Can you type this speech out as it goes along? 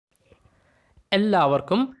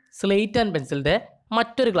എല്ലാവർക്കും slate and പെൻസിലിൻ്റെ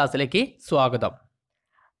മറ്റൊരു ക്ലാസ്സിലേക്ക് സ്വാഗതം.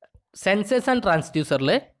 സെൻസേഴ്സ് ആൻഡ്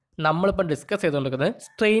ട്രാൻസ്ഡ്യൂസറിൽ നമ്മളിപ്പോൾ ഡിസ്കസ് ചെയ്തുകൊണ്ടിരിക്കുന്നത്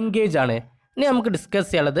സ്ട്രെയിൻ ഗേജ് ആണ്. ഇനി നമുക്ക് ഡിസ്കസ്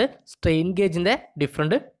ചെയ്യാനുള്ളത് സ്ട്രെയിൻ ഗേജിൻ്റെ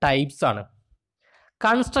ഡിഫറെൻറ്റ് ടൈപ്സ് ആണ്.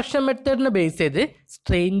 കൺസ്ട്രക്ഷൻ മെത്തേഡിനെ ബേസ് ചെയ്ത്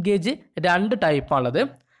സ്ട്രെയിൻ ഗേജ് രണ്ട് ടൈപ്പാണുള്ളത്,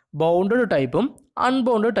 ബൗണ്ടഡ് ടൈപ്പും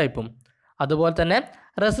അൺബൗണ്ടഡ് ടൈപ്പും. അതുപോലെ തന്നെ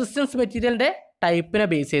റെസിസ്റ്റൻസ് മെറ്റീരിയലിൻ്റെ ടൈപ്പിനെ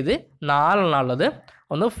ബേസ് ചെയ്ത് നാലെണ്ണമുള്ളത്.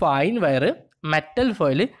 ഒന്ന് fine wire, metal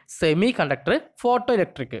foil, semi conductor, photo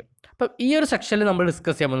electric. അപ്പം ഈ ഒരു സെക്ഷനിൽ നമ്മൾ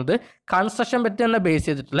ഡിസ്കസ് ചെയ്യാൻ പോകുന്നത് കൺസ്ട്രക്ഷൻ മെത്തേഡിനെ ബേസ്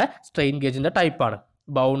ചെയ്തിട്ടുള്ള സ്ട്രെയിൻ ഗേജിൻ്റെ ടൈപ്പാണ്,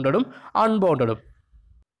 ബൗണ്ടഡും അൺബൗണ്ടഡും.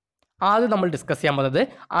 ആദ്യം നമ്മൾ ഡിസ്കസ് ചെയ്യാൻ പോകുന്നത്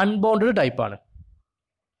അൺബൗണ്ടഡ് ടൈപ്പാണ്.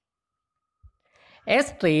 A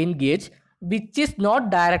strain gauge which is not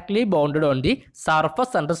directly bounded on the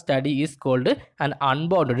surface under study is called an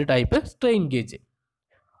unbounded type strain gauge.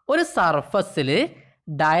 ഒരു സർഫസിൽ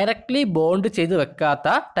ഡയറക്റ്റ്ലി ബോണ്ട് ചെയ്ത് വെക്കാത്ത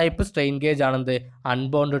type strain gauge ആണെന്ത്,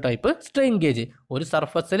 unbounded type strain gauge. ഒരു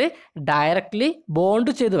സർഫസിൽ directly bond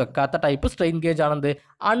ചെയ്ത് വെക്കാത്ത type strain gauge ആണെന്ത്,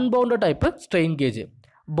 unbounded type strain gauge.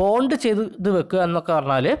 Bond ചെയ്ത് വെക്കുക എന്നൊക്കെ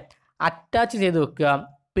പറഞ്ഞാൽ അറ്റാച്ച് ചെയ്ത് വെക്കുക,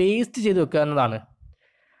 പേസ്റ്റ് ചെയ്ത് വെക്കുക എന്നതാണ്.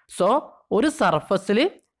 സോ ഒരു സർഫസിൽ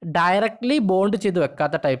ഡയറക്റ്റ്ലി ബോണ്ട് ചെയ്ത്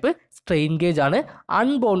വെക്കാത്ത ടൈപ്പ് സ്ട്രെയിൻ ഗേജ് ആണ്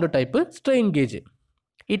unbounded type strain gauge.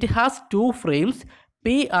 It has to frames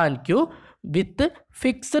P and Q with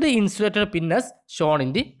fixed insulated പിന്നസ് shown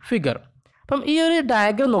in the figure. അപ്പം ഈ ഒരു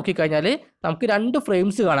ഡയഗ്രം നോക്കിക്കഴിഞ്ഞാൽ നമുക്ക് രണ്ട്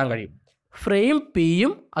ഫ്രെയിംസ് കാണാൻ കഴിയും, ഫ്രെയിം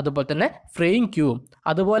പിയും അതുപോലെ തന്നെ ഫ്രെയിം ക്യൂവും.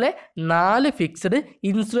 അതുപോലെ 4 ഫിക്സഡ്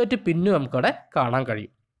ഇൻസുലേറ്റഡ് പിന്നും നമുക്കവിടെ കാണാൻ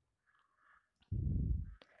കഴിയും.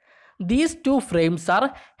 These two frames are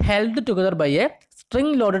held together by a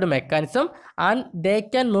spring-loaded mechanism and they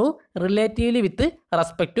can move relatively with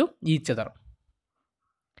respect to each other.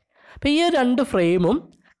 അപ്പോൾ ഈ രണ്ട് ഫ്രെയിമും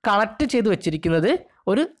കണക്ട് ചെയ്ത് വെച്ചിരിക്കുന്നത്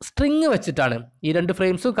ഒരു സ്ട്രിങ് വെച്ചിട്ടാണ്. ഈ രണ്ട്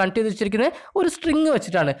ഫ്രെയിംസും കണക്ട് ചെയ്ത് വെച്ചിരിക്കുന്നത് ഒരു സ്ട്രിങ്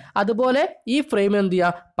വെച്ചിട്ടാണ്. അതുപോലെ ഈ ഫ്രെയിം എന്ത്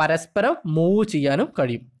ചെയ്യുക, പരസ്പരം മൂവ് ചെയ്യാനും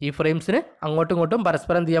കഴിയും. ഈ ഫ്രെയിംസിന് അങ്ങോട്ടും ഇങ്ങോട്ടും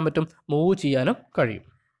പരസ്പരം എന്ത് ചെയ്യാൻ പറ്റും, മൂവ് ചെയ്യാനും കഴിയും.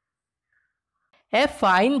 A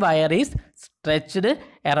fine wire is stretched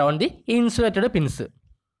around the insulated pins.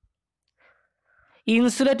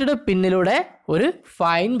 Insulated പിന്നിലൂടെ ഒരു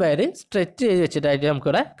ഫൈൻ വയർ സ്ട്രെച്ച് ചെയ്ത് വെച്ചിട്ടായിട്ട്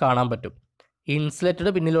നമുക്കിവിടെ കാണാൻ പറ്റും.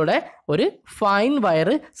 ഇൻസുലേറ്റഡ് പിന്നിലൂടെ ഒരു ഫൈൻ വയർ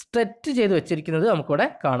സ്ട്രെച്ച് ചെയ്ത് വെച്ചിരിക്കുന്നത് നമുക്കിവിടെ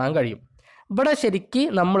കാണാൻ കഴിയും. ഇവിടെ ശരിക്ക്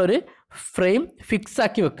നമ്മളൊരു ഫ്രെയിം ഫിക്സ്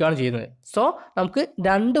ആക്കി വെക്കുകയാണ് ചെയ്യുന്നത്. സോ നമുക്ക്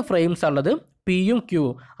രണ്ട് ഫ്രെയിംസ് ഉള്ളത്, പിയും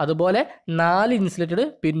ക്യൂവും. അതുപോലെ 4 ഇൻസുലേറ്റഡ്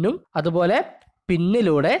പിന്നും അതുപോലെ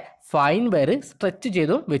പിന്നിലൂടെ ഫൈൻ വയർ സ്ട്രെച്ച്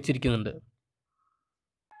ചെയ്തും വെച്ചിരിക്കുന്നുണ്ട്.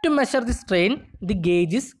 To measure the strain the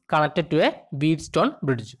gauge is connected to A wheat stone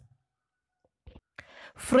bridge.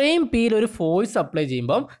 Frame പിയിൽ ഒരു ഫോഴ്സ് അപ്ലൈ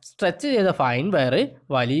ചെയ്യുമ്പം സ്ട്രെച്ച് ചെയ്ത ഫൈൻ വയർ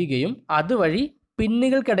വലിയുകയും അതുവഴി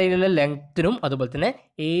പിന്നുകൾക്കിടയിലുള്ള ലെങ്ത്തിനും അതുപോലെ തന്നെ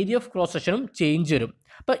ഏരിയ ഓഫ് ക്രോസ് സെക്ഷനും ചേഞ്ച് വരും.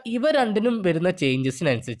 അപ്പോൾ ഇവ രണ്ടിനും വരുന്ന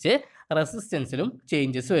ചേഞ്ചസിനനുസരിച്ച് റെസിസ്റ്റൻസിലും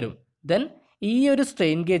ചേഞ്ചസ് വരും. ദെൻ ഈ ഒരു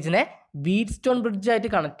സ്ട്രെയിൻ ഗേജിനെ വീറ്റ് സ്റ്റോൺ ബ്രിഡ്ജായിട്ട്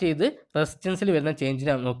കണക്ട് ചെയ്ത് റെസിസ്റ്റൻസിൽ വരുന്ന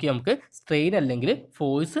ചേഞ്ചിനെ നോക്കി നമുക്ക് സ്ട്രെയിൻ അല്ലെങ്കിൽ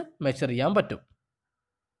ഫോഴ്സ് മെഷർ ചെയ്യാൻ പറ്റും.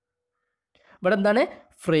 ഇവിടെ എന്താണ്,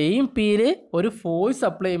 ഫ്രെയിം പിയിൽ ഒരു ഫോഴ്സ്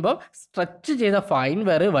അപ്ലൈ ചെയ്യുമ്പോൾ സ്ട്രെച്ച് ചെയ്ത ഫൈൻ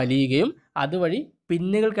വയർ വലിയുകയും അതുവഴി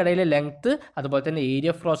പിന്നുകൾക്കിടയിലെ ലെങ്ത്ത് അതുപോലെ തന്നെ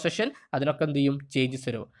ഏരിയ ഓഫ് ക്രോസ് സെക്ഷൻ അതിനൊക്കെ എന്ത് ചെയ്യും, ചേഞ്ചസ്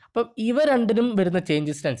വരും. അപ്പം ഇവ രണ്ടിനും വരുന്ന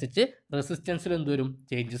ചേഞ്ചസിനനുസരിച്ച് റെസിസ്റ്റൻസിൽ എന്ത് വരും,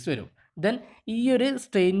 ചേഞ്ചസ് വരും. ദെൻ ഈ ഒരു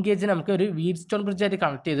സ്ട്രെയിൻ ഗേജിനെ നമുക്ക് ഒരു വീറ്റ് സ്റ്റോൺ ബ്രിഡ്ജായിട്ട്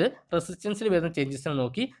കണക്ട് ചെയ്ത് റെസിസ്റ്റൻസിൽ വരുന്ന ചേഞ്ചസിനെ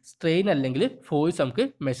നോക്കി സ്ട്രെയിൻ അല്ലെങ്കിൽ ഫോഴ്സ് നമുക്ക്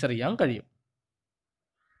മെഷർ ചെയ്യാൻ കഴിയും.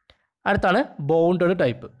 അടുത്താണ് bounded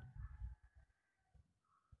type.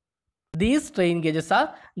 These strain gauges are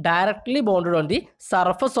directly bounded on the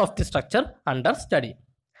surface of the structure under study.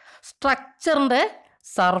 സ്ട്രക്ചറിൻ്റെ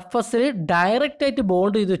സർഫസിൽ ഡയറക്റ്റ് ആയിട്ട്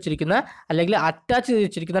ബോണ്ട് ചെയ്ത് വെച്ചിരിക്കുന്ന അല്ലെങ്കിൽ അറ്റാച്ച് ചെയ്ത്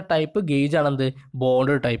വെച്ചിരിക്കുന്ന type gauge ആണെന്ത്,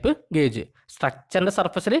 bonded type gauge. സ്ട്രക്ചറിൻ്റെ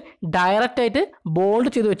സർഫസിൽ ഡയറക്റ്റ് ആയിട്ട് ബോണ്ട്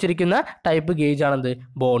ചെയ്ത് വെച്ചിരിക്കുന്ന type gauge ആണെന്ത്,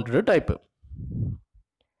 bonded type.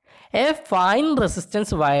 A fine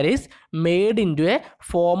resistance wire is made in to A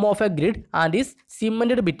form of A grid and is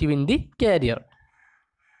cemented between the carrier.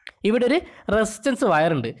 ഇവിടെ ഒരു resistance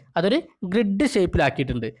wire ഉണ്ട്, അതൊരു grid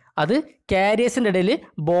ഷേപ്പിലാക്കിയിട്ടുണ്ട്. അത് കാരിയേഴ്സിൻ്റെ ഇടയിൽ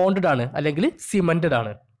ബോണ്ടഡ് ആണ് അല്ലെങ്കിൽ സിമെൻറ്റഡ്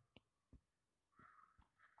ആണ്.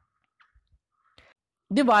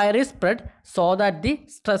 The wire is spread so that the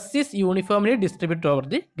stress is uniformly distributed over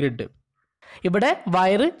the grid. ഇവിടെ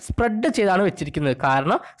വയർ സ്പ്രെഡ് ചെയ്താണ് വെച്ചിരിക്കുന്നത്,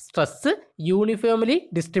 കാരണം സ്ട്രെസ് യൂണിഫോംലി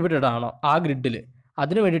ഡിസ്ട്രിബ്യൂട്ടഡ് ആണോ ആ ഗ്രിഡിൽ,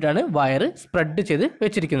 അതിന് വേണ്ടിയിട്ടാണ് വയർ സ്പ്രെഡ് ചെയ്ത്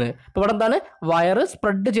വെച്ചിരിക്കുന്നത്. ഇപ്പോൾ ഇവിടെ എന്താണ്, വയർ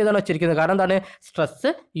സ്പ്രെഡ് ചെയ്താണ് വെച്ചിരിക്കുന്നത്, കാരണം എന്താണ്, സ്ട്രെസ്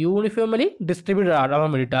യൂണിഫോംലി ഡിസ്ട്രിബ്യൂട്ടഡ് ആവാൻ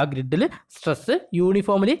വേണ്ടിയിട്ട്, ആ ഗ്രിഡിൽ സ്ട്രെസ്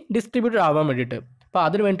യൂണിഫോംലി ഡിസ്ട്രിബ്യൂട്ടഡ് ആവാൻ വേണ്ടിയിട്ട്. അപ്പോൾ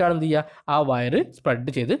അതിന് വേണ്ടിയിട്ടാണ് എന്ത് ചെയ്യുക, ആ വയർ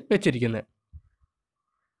സ്പ്രെഡ് ചെയ്ത് വെച്ചിരിക്കുന്നത്.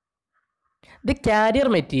 The carrier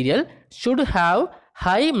material should have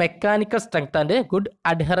high mechanical strength and good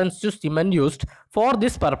adherence to cement used. For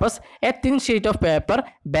this purpose, a thin sheet of paper,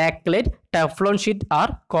 backlight, Teflon sheet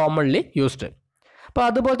are commonly used. അപ്പോൾ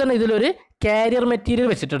അതുപോലെ തന്നെ ഇതിലൊരു കാരിയർ മെറ്റീരിയൽ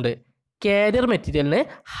വെച്ചിട്ടുണ്ട്. Carrier മെറ്റീരിയലിന്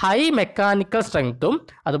high mechanical സ്ട്രെങ്ത്തും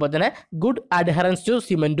അതുപോലെ തന്നെ good adherence to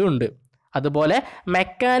സിമെൻറ്റും ഉണ്ട്. അതുപോലെ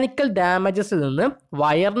മെക്കാനിക്കൽ ഡാമേജസിൽ നിന്ന്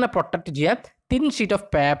വയറിനെ പ്രൊട്ടക്റ്റ് ചെയ്യാൻ thin sheet of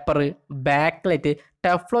paper, backlight,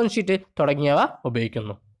 Teflon sheet തുടങ്ങിയവ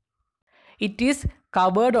ഉപയോഗിക്കുന്നു. It is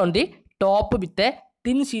covered on the top with a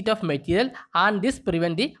thin sheet of material and this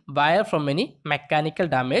prevent the wire from any mechanical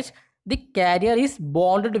damage. The carrier is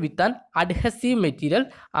bonded with an adhesive material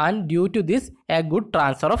and due to this a good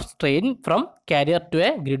transfer of strain from carrier to a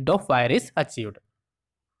grid of wire is achieved.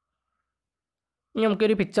 ഇനി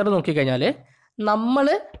നമുക്കൊരു picture നോക്കിക്കഴിഞ്ഞാൽ നമ്മൾ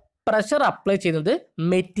pressure apply ചെയ്യുന്നത്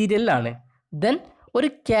മെറ്റീരിയലിലാണ്. Then ഒരു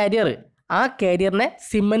carrier, ആ കാരിയറിനെ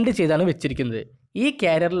cement ചെയ്താണ് വെച്ചിരിക്കുന്നത്. ഈ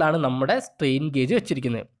കാരിയറിലാണ് നമ്മുടെ സ്ട്രെയിൻ ഗേജ്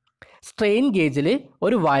വെച്ചിരിക്കുന്നത്. സ്ട്രെയിൻ ഗേജിൽ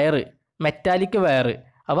ഒരു വയർ, മെറ്റാലിക് വയർ,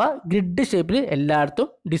 അവ ഗ്രിഡ് ഷേപ്പിൽ എല്ലായിടത്തും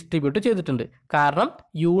ഡിസ്ട്രിബ്യൂട്ട് ചെയ്തിട്ടുണ്ട്. കാരണം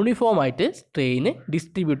യൂണിഫോം ആയിട്ട് സ്ട്രെയിന്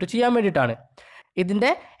ഡിസ്ട്രിബ്യൂട്ട് ചെയ്യാൻ വേണ്ടിയിട്ടാണ്.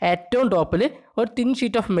 ഇതിൻ്റെ ഏറ്റവും ടോപ്പിൽ ഒരു തിൻ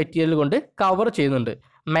ഷീറ്റ് ഓഫ് മെറ്റീരിയൽ കൊണ്ട് കവർ ചെയ്യുന്നുണ്ട്,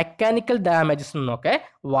 മെക്കാനിക്കൽ ഡാമേജസ് നിന്നൊക്കെ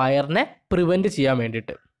വയറിനെ പ്രിവെൻറ്റ് ചെയ്യാൻ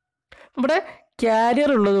വേണ്ടിയിട്ട്. ഇവിടെ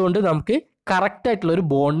കാരിയർ ഉള്ളത് കൊണ്ട് നമുക്ക് കറക്റ്റായിട്ടുള്ളൊരു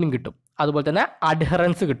ബോണ്ടിങ് കിട്ടും. അതുപോലെ തന്നെ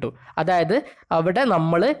അഡ്ഹറൻസ് കിട്ടും. അതായത് അവിടെ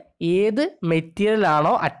നമ്മൾ ഏത്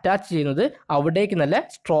മെറ്റീരിയലാണോ അറ്റാച്ച് ചെയ്യുന്നത് അവിടേക്ക് നല്ല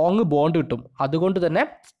സ്ട്രോങ് ബോണ്ട് കിട്ടും. അതുകൊണ്ട് തന്നെ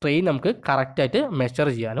സ്ട്രെയിൻ നമുക്ക് കറക്റ്റായിട്ട് മെഷർ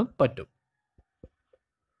ചെയ്യാനും പറ്റും.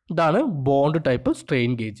 ഇതാണ് ബോണ്ട് ടൈപ്പ്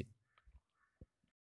സ്ട്രെയിൻ ഗേജ്.